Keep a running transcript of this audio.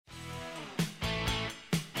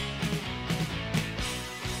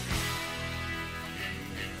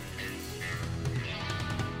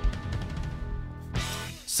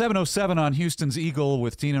7:07 on Houston's Eagle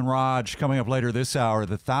with Dean and Raj. Coming up later this hour,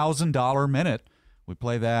 the $1,000 Minute. We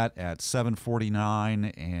play that at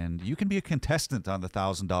 7:49, and you can be a contestant on the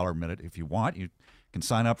 $1,000 Minute if you want. You can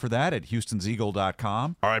sign up for that at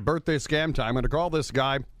Houston'sEagle.com. All right, birthday scam time. I'm going to call this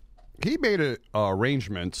guy. He made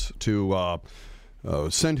arrangements to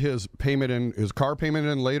send his car payment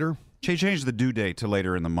in later. Change the due date to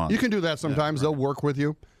later in the month. You can do that sometimes. They'll work with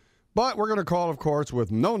you. But we're going to call, of course,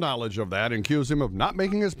 with no knowledge of that and accuse him of not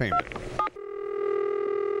making his payment.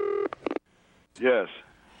 Yes.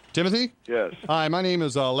 Timothy? Yes. Hi, my name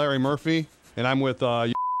is Larry Murphy, and I'm with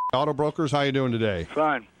Auto Brokers. How you doing today?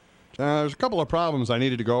 Fine. There's a couple of problems I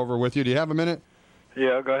needed to go over with you. Do you have a minute?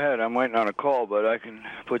 Yeah, go ahead. I'm waiting on a call, but I can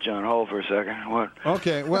put you on hold for a second. What?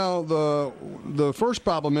 Okay, well, the first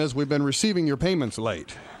problem is we've been receiving your payments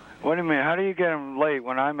late. What do you mean? How do you get them late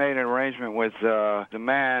when I made an arrangement with the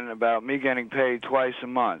man about me getting paid twice a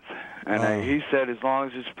month? And he said as long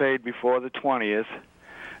as it's paid before the 20th.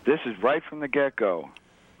 This is right from the get-go.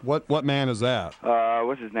 What man is that?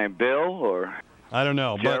 What's his name, Bill or I don't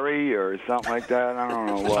know. Jerry or something like that? I don't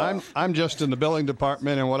know what. I'm just in the billing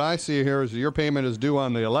department, and what I see here is your payment is due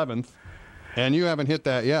on the 11th, and you haven't hit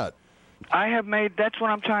that yet. I have made, that's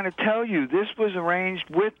what I'm trying to tell you. This was arranged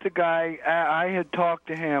with the guy. I had talked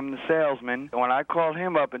to him, the salesman. When I called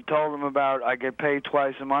him up and told him about I get paid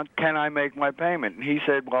twice a month, can I make my payment? And he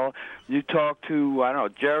said, well, you talk to, I don't know,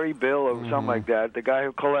 Jerry, Bill, or something like that, the guy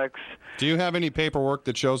who collects. Do you have any paperwork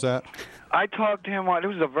that shows that? I talked to him, it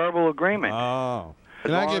was a verbal agreement. Oh.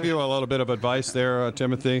 Can I give you a little bit of advice there,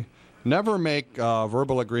 Timothy? Never make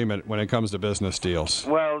verbal agreement when it comes to business deals.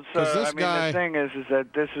 Well, sir, the thing is that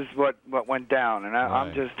this is what went down, and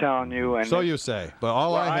I'm just telling you. And so you say, but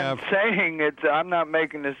I'm saying I'm not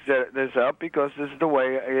making this up because this is the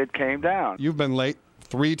way it came down. You've been late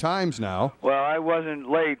 3 times now. Well, I wasn't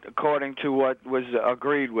late according to what was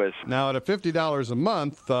agreed with. Now, at $50 a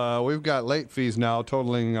month, we've got late fees now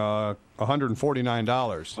totaling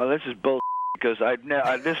 $149. Well, this is bull. Because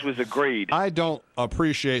this was agreed. I don't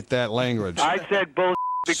appreciate that language. I said bull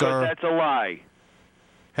because that's a lie.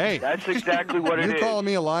 Hey. That's exactly what it is. You calling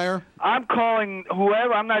me a liar? I'm calling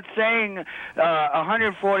whoever. I'm not saying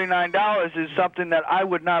 $149 is something that I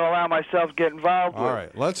would not allow myself to get involved with. All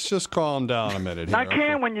right, let's just calm down a minute here. I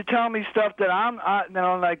can't when you tell me stuff that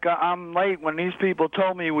I'm late when these people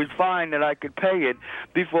told me it was fine that I could pay it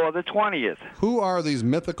before the 20th. Who are these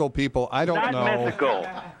mythical people? I don't know. Not mythical.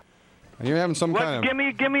 You're having some kind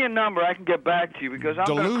of give me a number. I can get back to you because I'm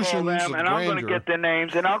going to call them and I'm going to get their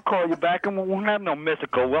names and I'll call you back and we won't have no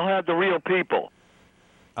mythical. We'll have the real people.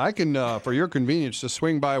 I can, for your convenience, just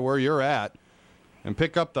swing by where you're at and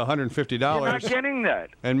pick up the $150. You're not getting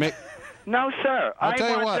that. And make. No, sir. I'll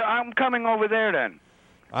tell you what. I'm coming over there then.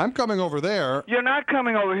 I'm coming over there. You're not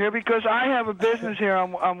coming over here because I have a business here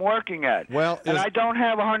I'm working at. Well, and I don't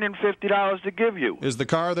have $150 to give you. Is the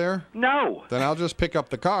car there? No. Then I'll just pick up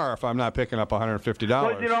the car if I'm not picking up $150. Well,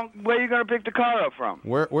 where are you going to pick the car up from?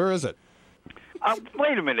 Where is it?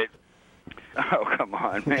 Wait a minute. Oh, come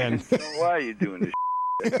on, man. Why are you doing this?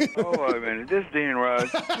 Oh, wait a minute. This is Dean Raj.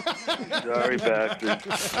 Sorry, bastard.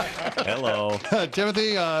 Hello.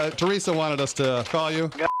 Timothy, Teresa wanted us to call you.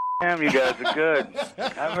 Damn, you guys are good.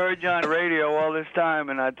 I've heard you on the radio all this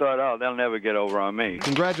time, and I thought, they'll never get over on me.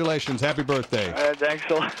 Congratulations. Happy birthday. Thanks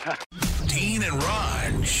a lot. Dean and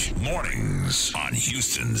Raj, mornings on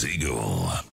Houston's Eagle.